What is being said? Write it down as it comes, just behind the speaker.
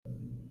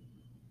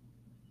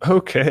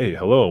Okay,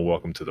 hello and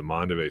welcome to the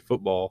Mind of a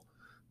Football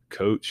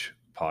Coach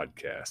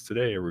podcast.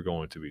 Today we're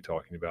going to be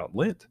talking about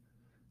Lent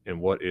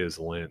and what is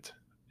Lent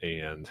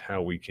and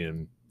how we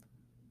can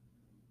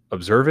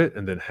observe it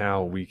and then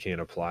how we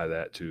can apply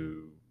that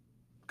to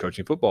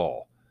coaching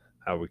football,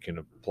 how we can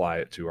apply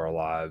it to our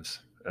lives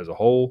as a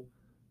whole.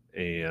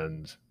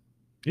 And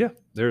yeah,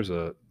 there's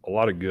a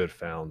lot of good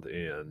found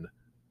in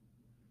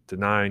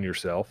denying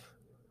yourself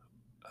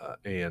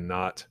and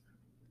not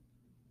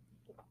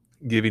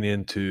giving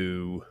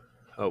into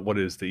what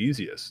is the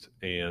easiest.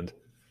 And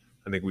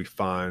I think we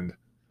find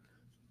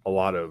a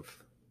lot of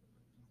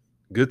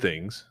good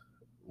things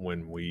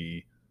when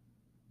we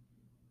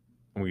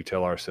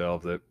tell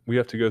ourselves that we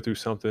have to go through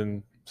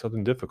something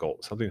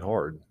difficult, something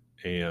hard.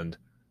 And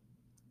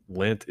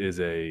Lent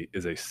is a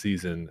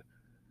season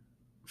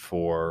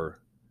for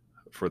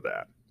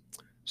that.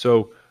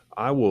 So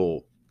I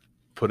will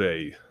put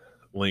a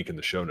link in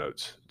the show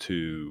notes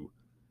to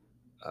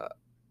uh,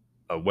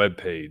 a web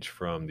page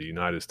from the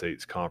United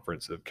States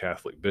Conference of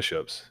Catholic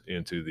Bishops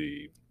into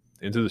the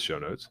show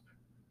notes,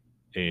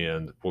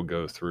 and we'll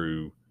go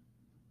through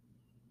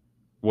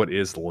what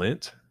is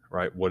Lent,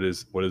 right? What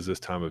is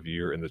this time of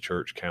year in the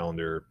church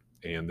calendar,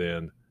 and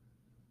then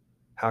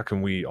how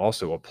can we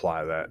also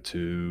apply that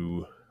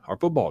to our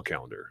football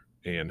calendar,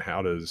 and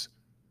how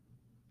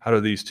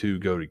do these two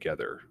go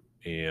together?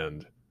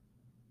 And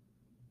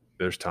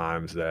there's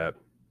times that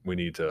we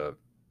need to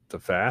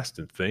fast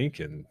and think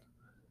and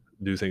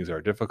do things that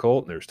are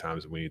difficult, and there's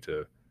times that we need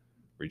to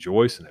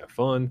rejoice and have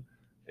fun.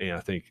 And I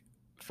think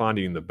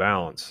finding the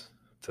balance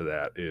to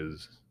that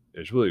is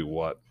really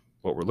what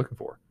we're looking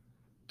for,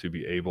 to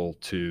be able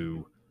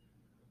to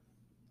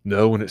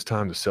know when it's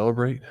time to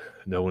celebrate,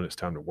 know when it's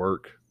time to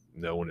work,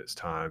 know when it's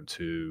time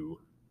to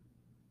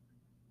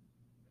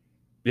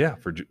yeah,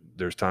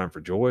 there's time for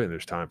joy and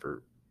there's time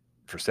for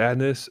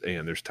sadness,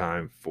 and there's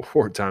time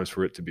for times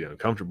for it to be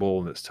uncomfortable,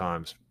 and there's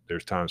times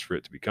for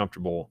it to be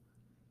comfortable,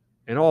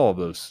 and all of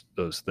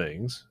those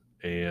things.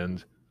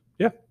 And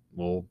yeah,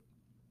 we'll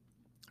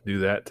do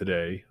that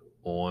today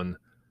on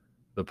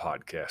the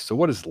podcast. So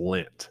what is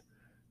Lent?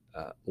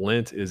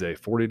 Lent is a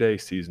 40-day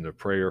season of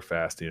prayer,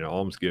 fasting, and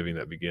almsgiving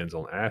that begins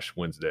on Ash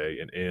Wednesday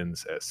and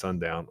ends at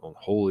sundown on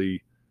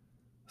Holy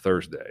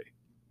Thursday.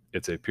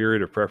 It's a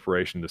period of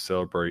preparation to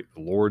celebrate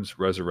the Lord's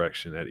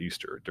resurrection at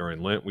Easter.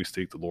 During Lent, we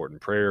seek the Lord in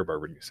prayer by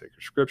reading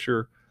sacred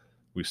scripture,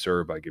 we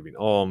serve by giving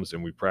alms,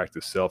 and we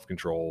practice self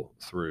control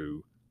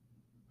through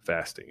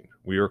fasting.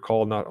 We are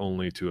called not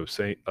only to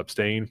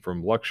abstain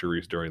from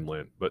luxuries during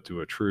Lent, but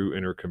to a true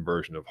inner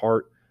conversion of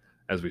heart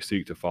as we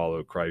seek to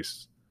follow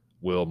Christ's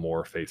will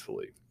more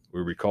faithfully.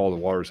 We recall the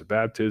waters of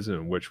baptism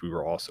in which we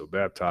were also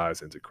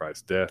baptized into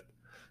Christ's death,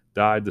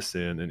 died to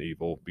sin and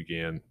evil,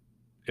 began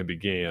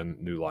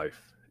new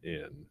life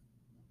in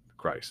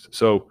Christ.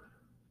 So,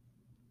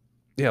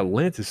 yeah,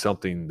 Lent is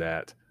something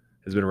that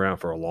has been around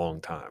for a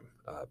long time.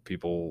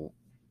 People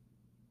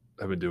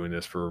have been doing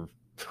this for,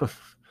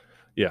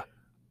 yeah,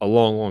 a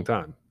long, long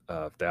time,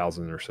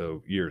 1,000 or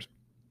so years,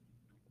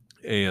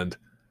 and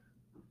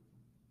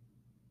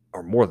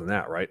or more than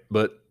that, right?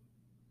 But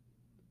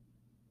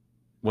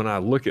when I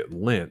look at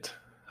Lent,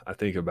 I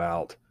think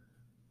about,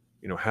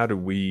 how do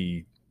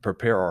we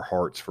prepare our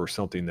hearts for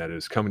something that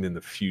is coming in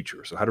the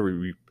future? So how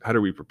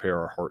do we prepare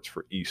our hearts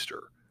for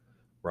Easter,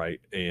 right?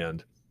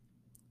 And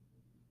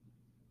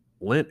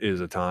Lent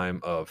is a time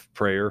of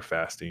prayer,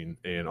 fasting,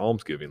 and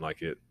almsgiving,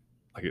 like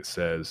it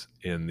says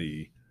in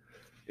the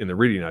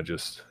reading I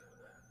just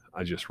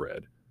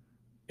read.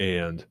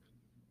 And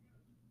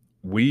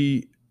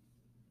we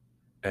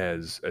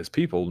as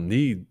people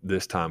need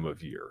this time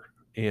of year.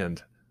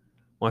 And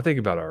when I think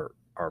about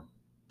our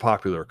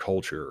popular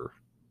culture,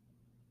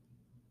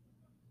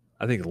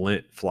 I think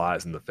Lent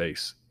flies in the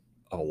face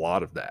of a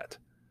lot of that,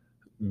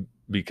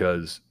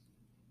 because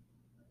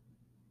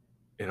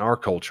in our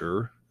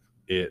culture,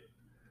 it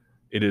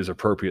it is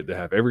appropriate to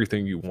have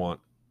everything you want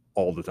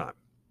all the time,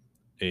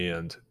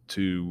 and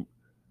to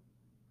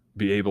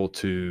be able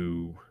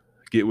to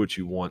get what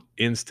you want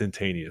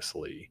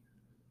instantaneously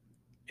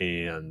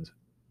and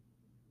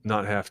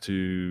not have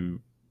to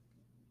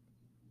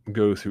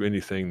go through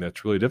anything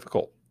that's really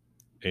difficult.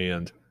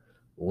 And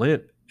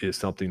Lent is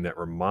something that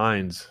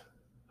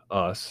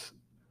us,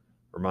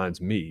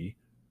 reminds me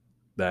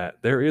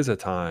that there is a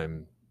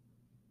time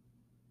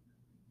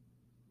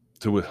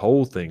to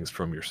withhold things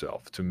from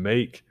yourself, to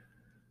make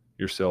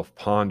yourself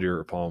ponder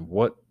upon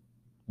what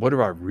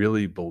do I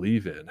really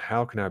believe in?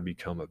 How can I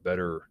become a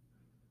better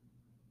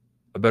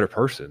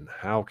person?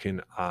 How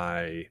can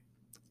I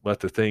let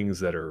the things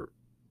that are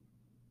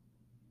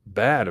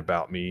bad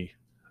about me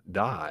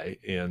die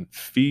and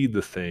feed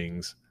the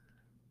things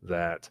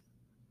that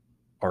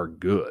are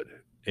good?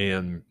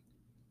 And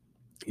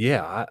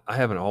yeah, I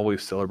haven't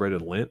always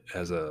celebrated Lent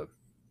as a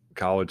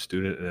college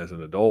student and as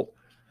an adult.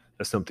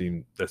 That's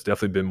something that's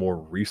definitely been more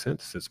recent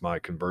since my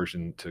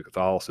conversion to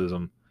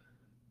Catholicism.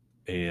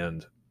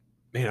 And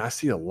man, I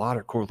see a lot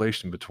of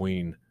correlation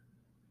between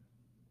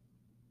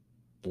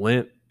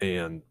Lent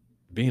and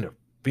being a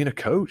being a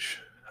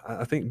coach.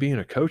 I think being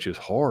a coach is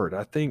hard.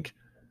 I think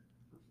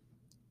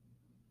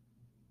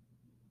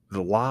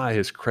the lie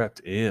has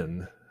crept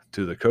in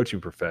to the coaching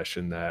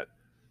profession that,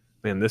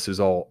 man, this is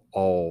all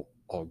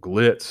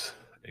glitz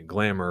and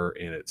glamour,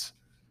 and it's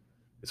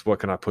what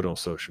can I put on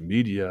social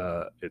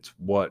media? It's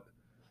what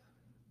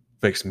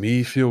makes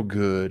me feel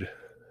good.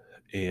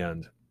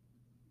 And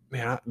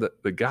man,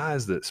 the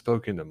guys that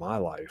spoke into my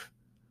life,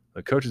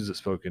 the coaches that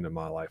spoke into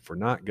my life were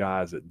not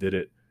guys that did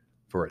it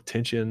for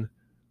attention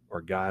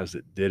or guys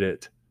that did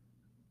it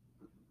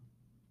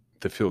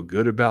to feel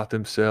good about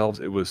themselves.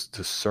 It was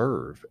to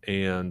serve.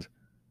 And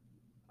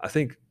I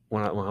think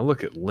when I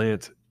look at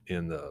Lent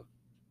in the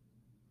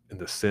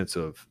sense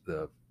of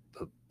the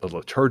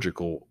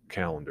liturgical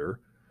calendar,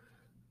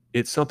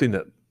 it's something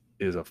that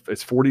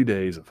it's 40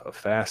 days of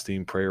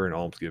fasting, prayer, and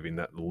almsgiving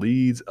that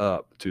leads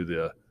up to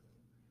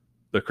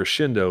the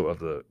crescendo of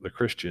the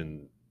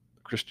Christian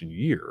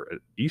year at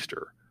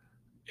Easter.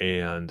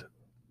 And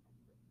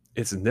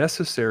it's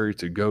necessary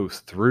to go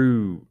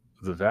through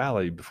the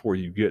valley before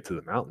you get to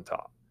the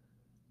mountaintop.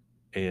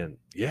 And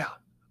yeah,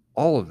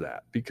 all of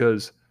that,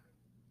 because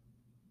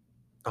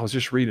I was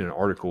just reading an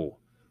article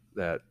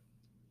that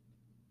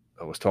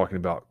I was talking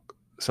about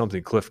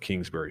something Cliff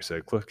Kingsbury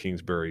said. Cliff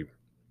Kingsbury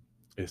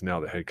is now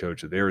the head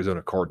coach of the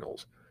Arizona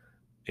Cardinals.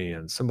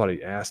 And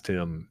somebody asked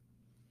him,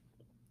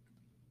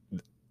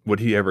 would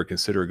he ever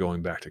consider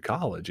going back to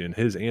college? And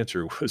his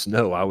answer was,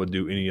 no, I would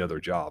do any other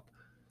job.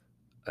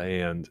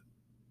 And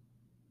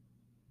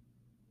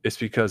it's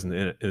because in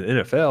the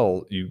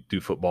NFL, you do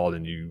football,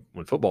 and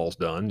when football's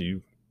done,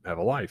 you have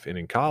a life. And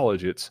in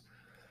college, it's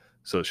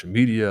social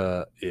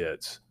media,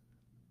 it's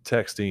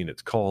texting,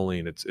 it's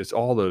calling, it's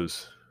all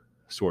those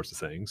sorts of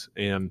things.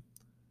 And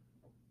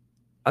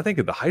I think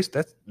at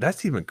the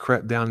that's even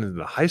crept down into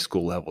the high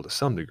school level to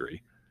some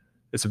degree.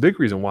 It's a big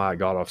reason why I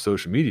got off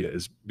social media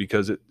is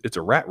because it's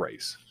a rat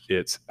race.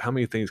 It's how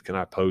many things can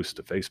I post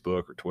to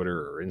Facebook or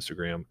Twitter or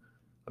Instagram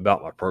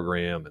about my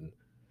program. And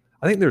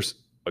I think there's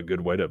a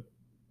good way to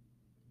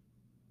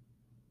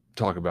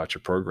talk about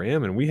your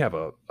program. And we have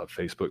a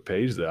Facebook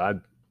page that I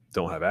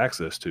don't have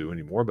access to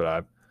anymore, but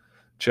I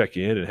check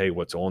in and, hey,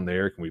 what's on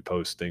there? Can we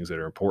post things that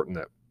are important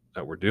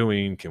that we're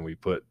doing? Can we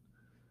put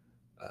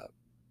uh,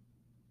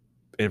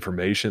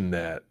 information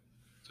that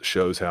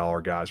shows how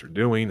our guys are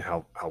doing,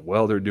 how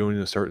well they're doing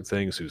in certain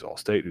things, who's all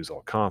state, who's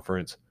all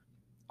conference,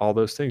 all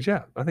those things?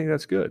 Yeah, I think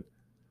that's good.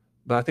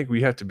 But I think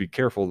we have to be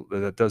careful that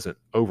that doesn't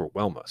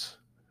overwhelm us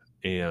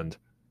and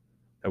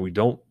that we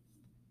don't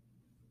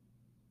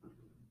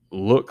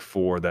look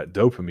for that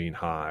dopamine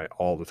high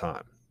all the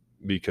time.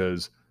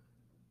 Because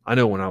I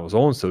know when I was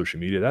on social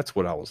media, that's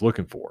what I was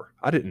looking for.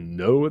 I didn't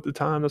know at the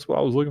time that's what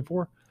I was looking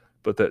for,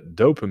 but that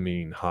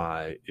dopamine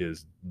high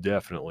is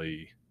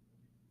definitely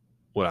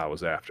what I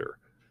was after.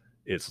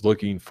 It's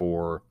looking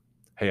for,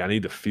 hey, I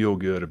need to feel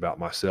good about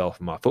myself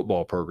and my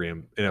football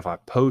program. And if I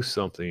post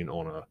something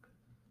on a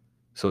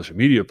social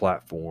media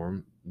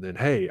platform, then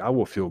hey, I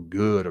will feel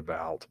good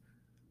about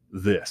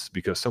this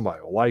because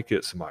somebody will like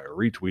it, somebody will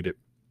retweet it,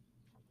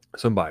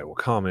 somebody will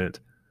comment,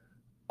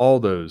 all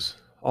those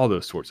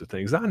sorts of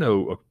things. I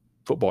know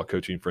football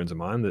coaching friends of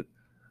mine that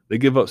they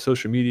give up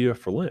social media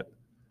for Lent.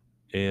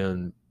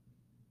 And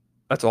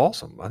that's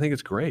awesome. I think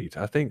it's great.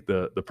 I think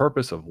the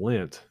purpose of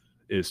Lent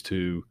is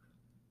to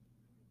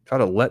try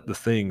to let the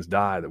things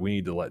die that we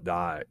need to let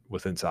die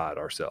with inside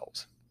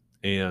ourselves.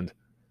 And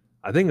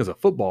I think as a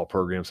football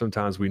program,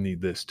 sometimes we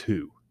need this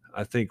too.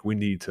 I think we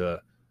need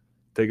to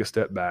take a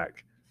step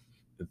back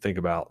and think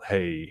about,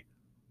 hey,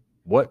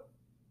 what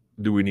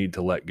do we need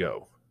to let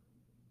go?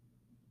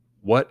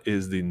 What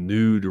is the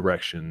new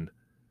direction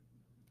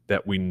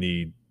that we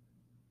need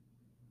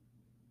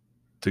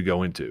to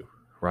go into?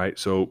 Right.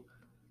 So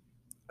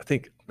I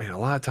think, man, a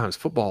lot of times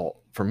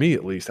football, for me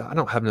at least, I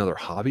don't have another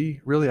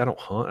hobby really. I don't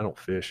hunt, I don't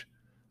fish.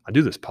 I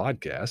do this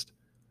podcast,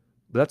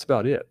 but that's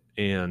about it.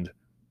 And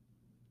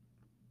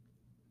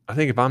I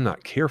think if I'm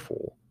not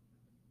careful,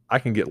 I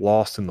can get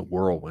lost in the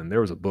whirlwind.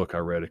 There was a book I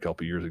read a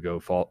couple years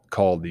ago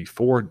called The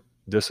Four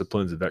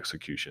Disciplines of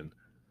Execution.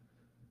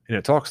 And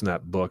it talks in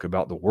that book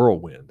about the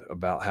whirlwind,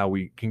 about how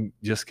we can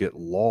just get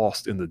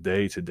lost in the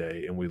day to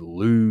day and we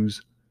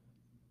lose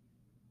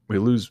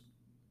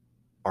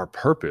our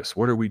purpose.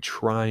 What are we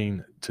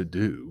trying to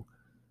do?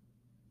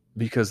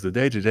 Because the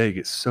day to day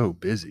gets so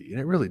busy, and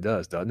it really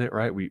does, doesn't it?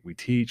 Right? We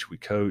teach, we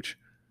coach,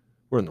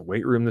 we're in the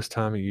weight room this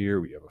time of year,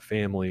 we have a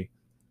family,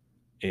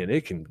 and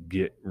it can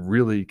get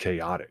really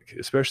chaotic,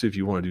 especially if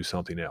you want to do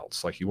something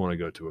else. Like you want to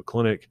go to a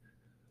clinic,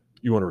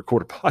 you want to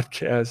record a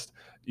podcast,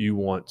 you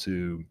want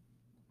to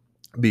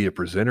be a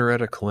presenter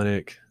at a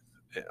clinic.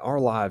 Our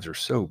lives are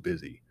so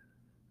busy.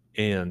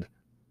 And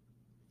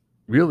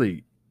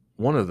really,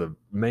 one of the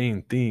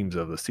main themes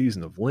of the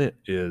season of Lent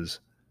is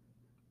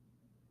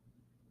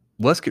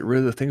let's get rid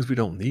of the things we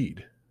don't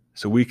need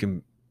so we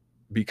can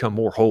become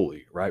more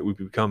holy, right? We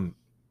become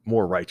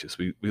more righteous.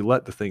 We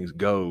let the things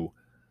go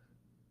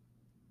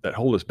that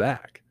hold us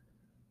back.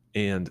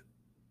 And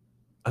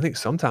I think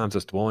sometimes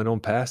it's dwelling on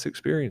past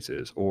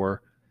experiences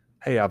or,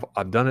 hey,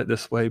 I've done it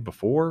this way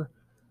before.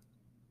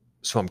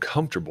 So I'm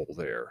comfortable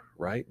there,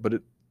 right?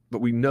 But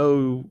we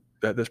know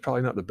that that's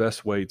probably not the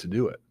best way to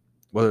do it.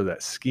 Whether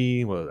that's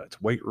skiing, whether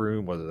that's weight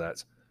room, whether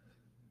that's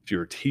if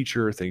you're a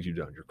teacher, things you've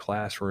done in your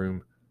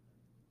classroom,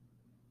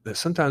 that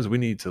sometimes we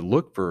need to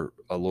look for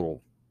a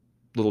little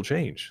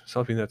change,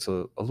 something that's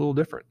a little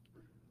different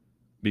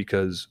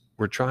because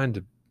we're trying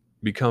to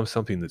become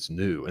something that's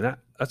new. And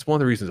that's one of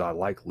the reasons I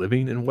like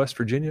living in West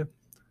Virginia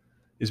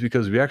is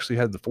because we actually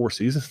had the 4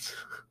 seasons.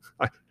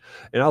 I,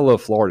 and I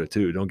love Florida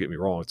too. Don't get me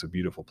wrong. It's a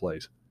beautiful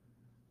place.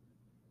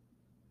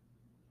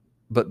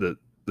 But the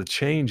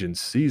change in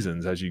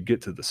seasons as you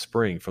get to the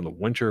spring from the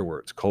winter where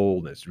it's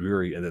cold and it's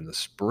dreary, and then the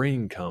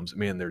spring comes,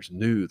 man, there's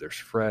new, there's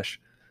fresh.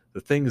 The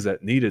things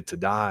that needed to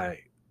die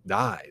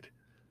died,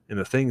 and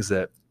the things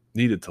that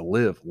needed to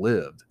live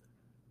lived.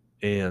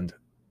 And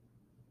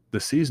the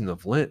season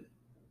of Lent,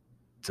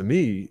 to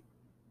me,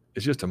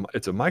 is just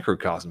it's a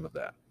microcosm of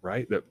that,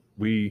 right? That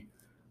we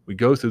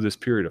go through this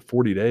period of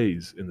 40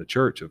 days in the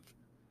church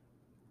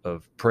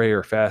of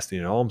prayer, fasting,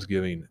 and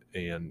almsgiving,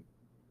 and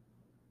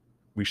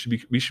we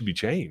should be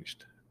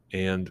changed.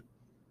 And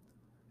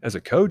as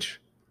a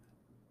coach,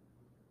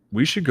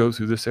 we should go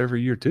through this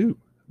every year too.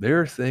 There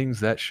are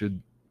things that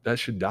should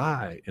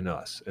die in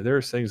us, and there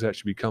are things that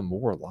should become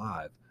more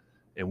alive.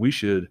 And we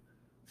should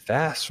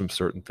fast from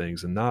certain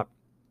things and not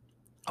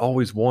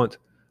always want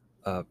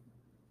uh,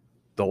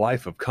 the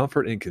life of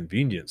comfort and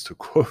convenience, to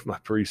quote my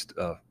priest,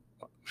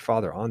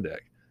 Father Ondek.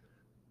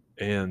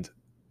 And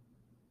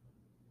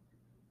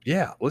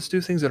yeah, let's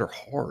do things that are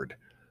hard.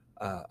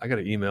 I got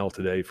an email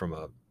today from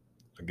a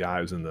guy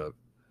who's in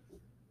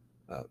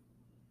uh,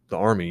 the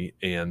army,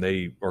 and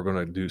they are going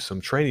to do some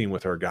training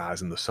with our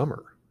guys in the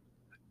summer.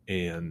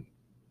 And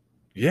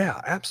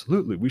yeah,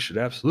 absolutely, we should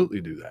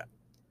absolutely do that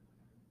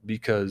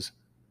because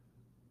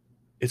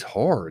it's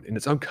hard and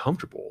it's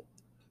uncomfortable.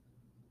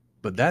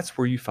 But that's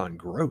where you find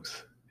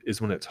growth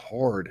is when it's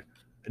hard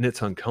and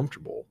it's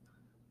uncomfortable,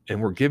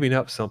 and we're giving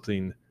up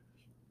something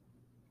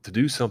to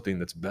do something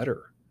that's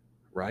better,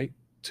 right?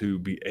 To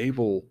be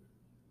able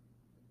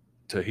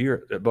to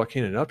hear at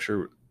Buchanan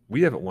Upshur,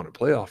 we haven't won a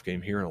playoff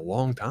game here in a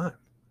long time.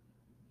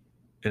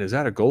 And is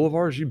that a goal of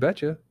ours? You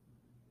betcha.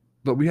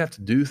 But we have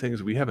to do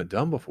things we haven't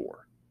done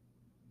before.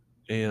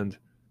 And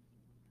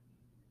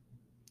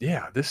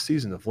yeah, this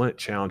season of Lent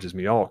challenges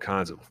me all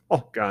kinds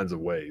of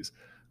ways.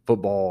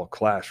 Football,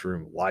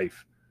 classroom,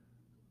 life.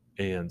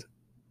 And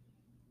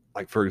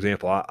like for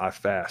example, I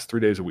fast 3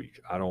 days a week.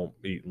 I don't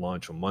eat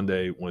lunch on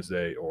Monday,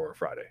 Wednesday, or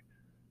Friday.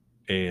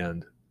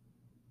 And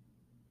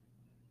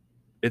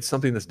it's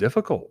something that's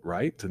difficult,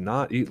 right? To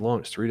not eat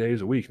lunch 3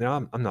 days a week.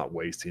 Now I'm not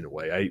wasting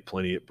away. I eat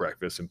plenty at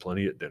breakfast and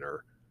plenty at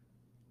dinner.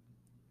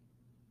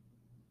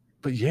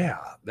 But yeah,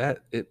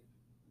 that it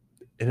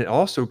and it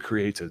also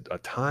creates a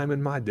time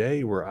in my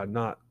day where I'm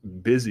not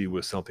busy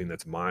with something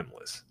that's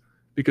mindless,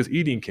 because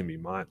eating can be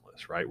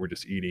mindless, right? We're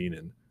just eating,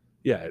 and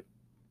yeah, it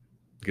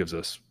gives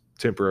us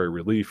temporary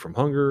relief from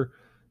hunger,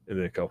 and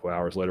then a couple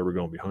hours later we're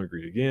going to be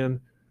hungry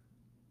again.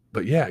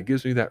 But yeah, it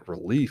gives me that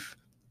relief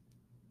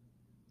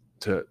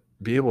to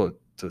be able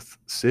to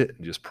sit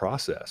and just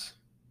process,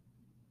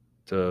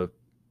 to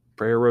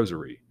pray a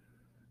rosary,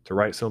 to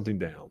write something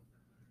down,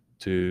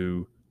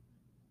 to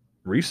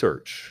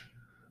research,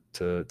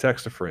 to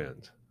text a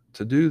friend,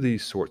 to do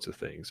these sorts of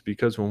things.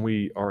 Because when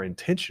we are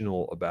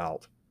intentional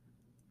about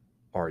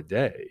our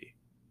day,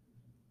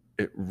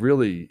 it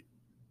really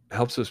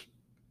helps us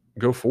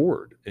go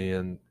forward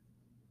and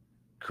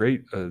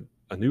create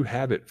a new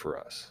habit for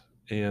us.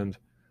 And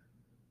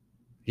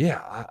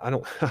yeah, I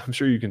don't, I'm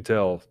sure you can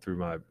tell through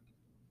my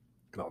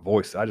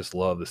voice, I just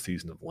love the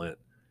season of Lent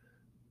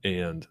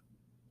and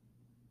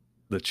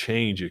the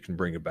change it can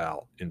bring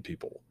about in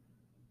people.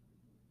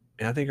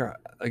 And I think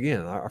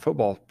our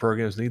football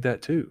programs need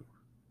that too,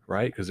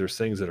 right? Because there's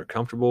things that are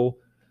comfortable,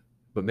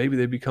 but maybe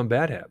they become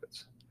bad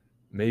habits.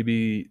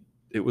 Maybe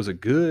it was a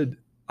good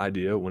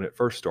idea when it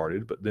first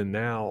started, but then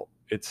now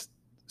it's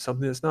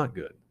something that's not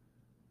good.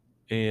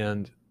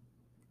 And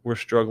we're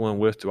struggling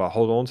with, do I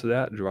hold on to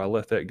that? Do I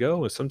let that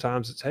go? And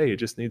sometimes it's, hey, it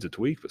just needs a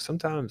tweak, but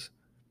sometimes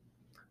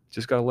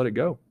just got to let it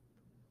go.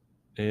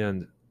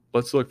 And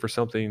let's look for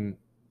something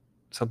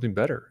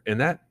better. And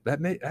that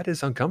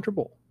is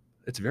uncomfortable.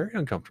 It's very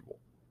uncomfortable.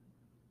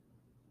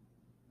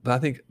 But I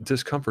think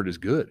discomfort is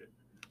good.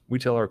 We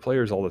tell our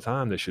players all the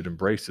time they should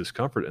embrace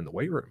discomfort in the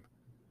weight room,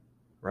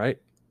 right?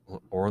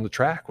 Or on the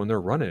track when they're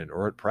running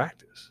or at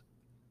practice.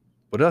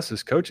 But us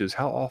as coaches,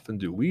 how often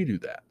do we do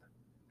that?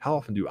 How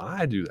often do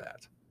I do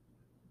that?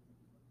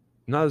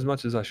 Not as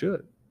much as I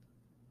should.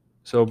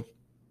 So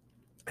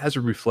as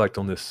we reflect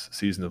on this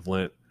season of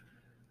Lent,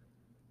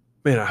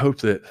 man, I hope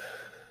that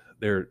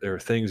there are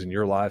things in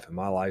your life and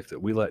my life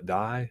that we let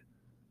die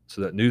so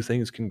that new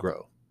things can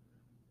grow.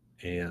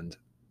 And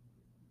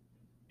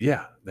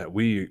yeah, that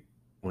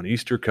when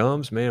Easter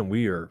comes, man,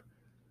 we are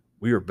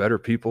better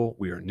people,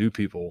 we are new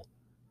people,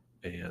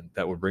 and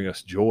that would bring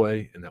us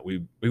joy, and that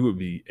we would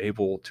be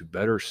able to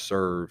better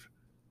serve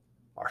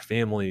our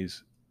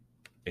families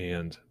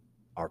and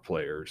our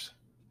players.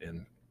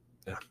 And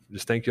yeah,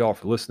 just thank you all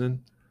for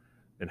listening,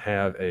 and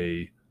have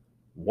a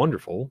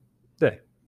wonderful day.